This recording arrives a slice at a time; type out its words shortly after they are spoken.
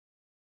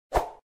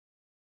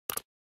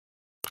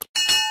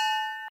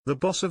The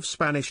boss of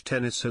Spanish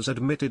tennis has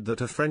admitted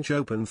that a French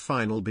Open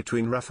final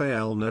between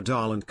Rafael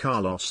Nadal and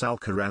Carlos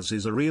Alcaraz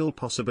is a real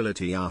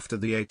possibility after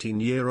the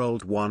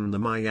 18-year-old won the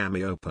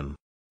Miami Open.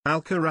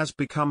 Alcaraz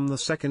became the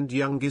second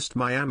youngest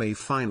Miami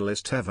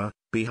finalist ever,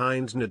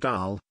 behind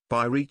Nadal,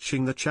 by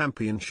reaching the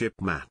championship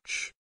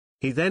match.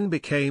 He then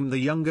became the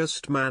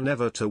youngest man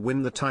ever to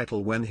win the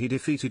title when he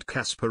defeated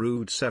Casper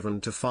Ruud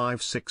 7-5,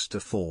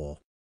 6-4.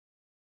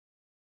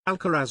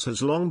 Alcaraz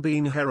has long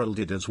been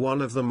heralded as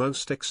one of the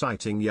most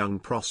exciting young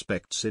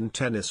prospects in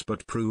tennis,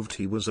 but proved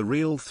he was a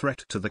real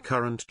threat to the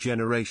current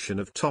generation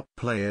of top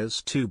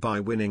players too by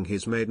winning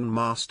his maiden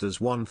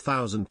Masters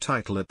 1000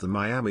 title at the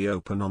Miami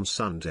Open on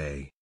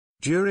Sunday.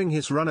 During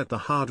his run at the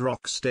Hard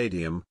Rock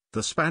Stadium,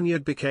 the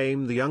Spaniard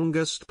became the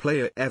youngest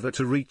player ever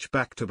to reach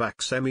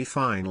back-to-back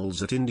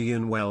semi-finals at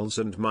Indian Wells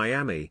and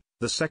Miami,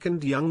 the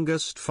second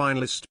youngest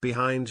finalist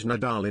behind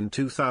Nadal in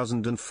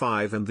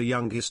 2005 and the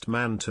youngest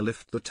man to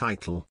lift the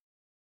title.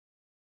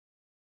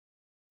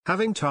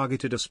 Having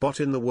targeted a spot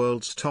in the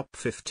world's top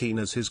 15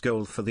 as his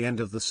goal for the end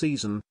of the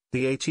season,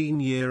 the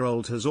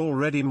 18-year-old has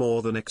already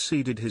more than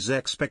exceeded his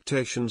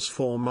expectations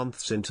 4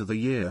 months into the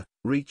year,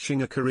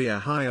 reaching a career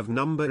high of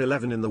number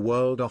 11 in the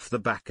world off the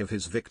back of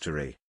his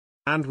victory.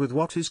 And with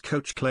what his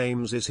coach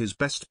claims is his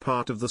best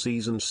part of the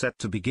season set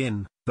to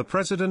begin, the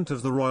president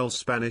of the Royal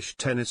Spanish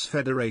Tennis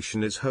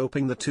Federation is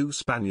hoping the two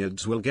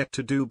Spaniards will get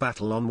to do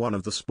battle on one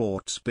of the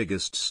sport's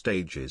biggest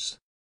stages.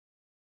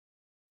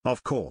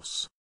 Of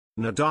course,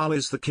 Nadal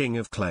is the king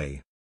of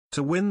clay.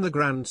 To win the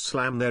Grand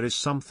Slam there is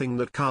something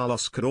that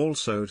Carlos could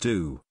also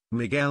do,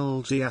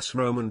 Miguel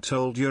Díaz-Roman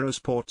told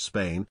Eurosport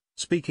Spain,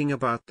 speaking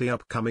about the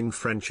upcoming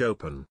French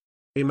Open.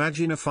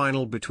 Imagine a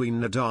final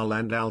between Nadal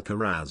and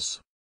Alcaraz.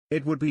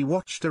 It would be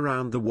watched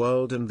around the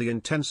world and the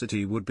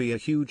intensity would be a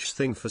huge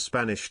thing for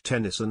Spanish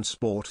tennis and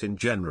sport in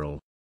general.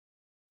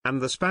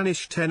 And the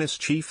Spanish tennis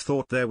chief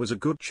thought there was a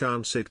good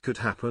chance it could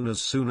happen as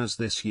soon as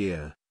this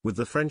year, with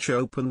the French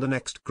Open the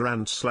next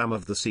Grand Slam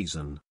of the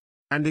season.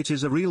 And it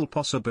is a real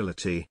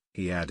possibility,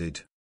 he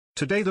added.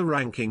 Today the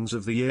rankings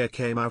of the year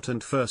came out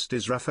and first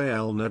is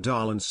Rafael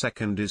Nadal and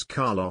second is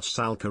Carlos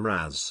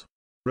Alcaraz.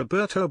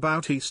 Roberto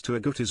Bautista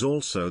Agut is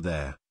also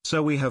there,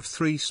 so we have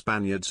 3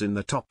 Spaniards in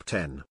the top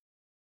 10.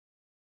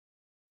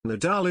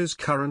 Nadal is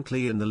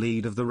currently in the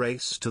lead of the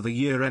race to the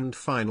year-end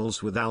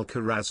finals with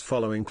Alcaraz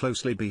following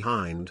closely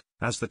behind,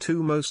 as the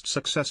two most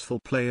successful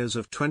players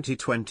of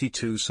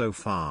 2022 so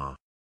far.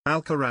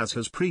 Alcaraz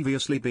has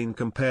previously been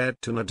compared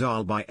to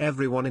Nadal by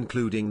everyone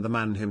including the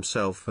man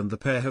himself, and the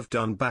pair have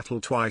done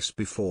battle twice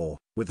before,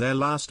 with their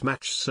last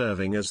match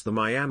serving as the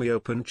Miami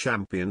Open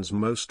champions'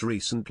 most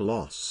recent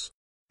loss.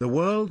 The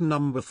world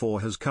number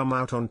 4 has come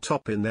out on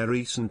top in their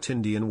recent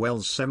Indian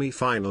Wells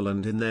semi-final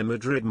and in their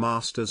Madrid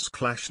Masters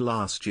clash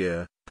last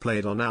year,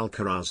 played on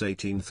Alcaraz's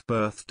 18th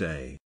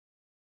birthday.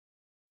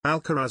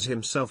 Alcaraz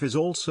himself is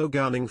also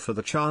gunning for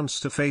the chance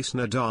to face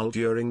Nadal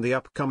during the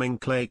upcoming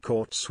clay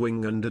court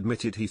swing and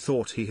admitted he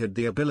thought he had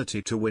the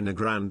ability to win a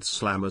Grand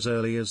Slam as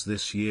early as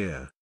this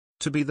year.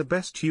 To be the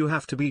best you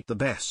have to beat the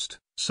best,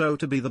 so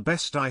to be the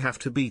best I have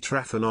to beat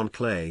Rafa on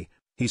clay,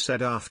 he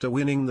said after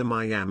winning the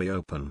Miami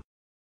Open.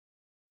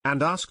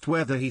 And asked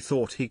whether he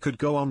thought he could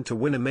go on to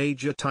win a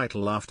major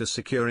title after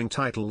securing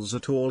titles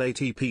at all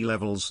ATP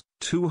levels,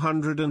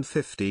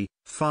 250,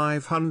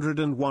 500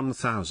 and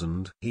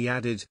 1000. He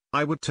added,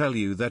 "I would tell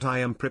you that I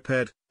am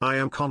prepared, I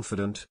am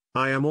confident,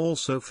 I am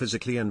also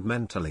physically and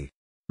mentally.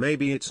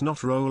 Maybe it's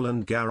not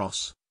Roland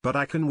Garros, but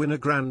I can win a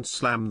Grand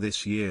Slam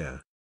this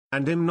year.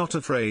 And I'm not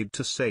afraid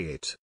to say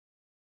it."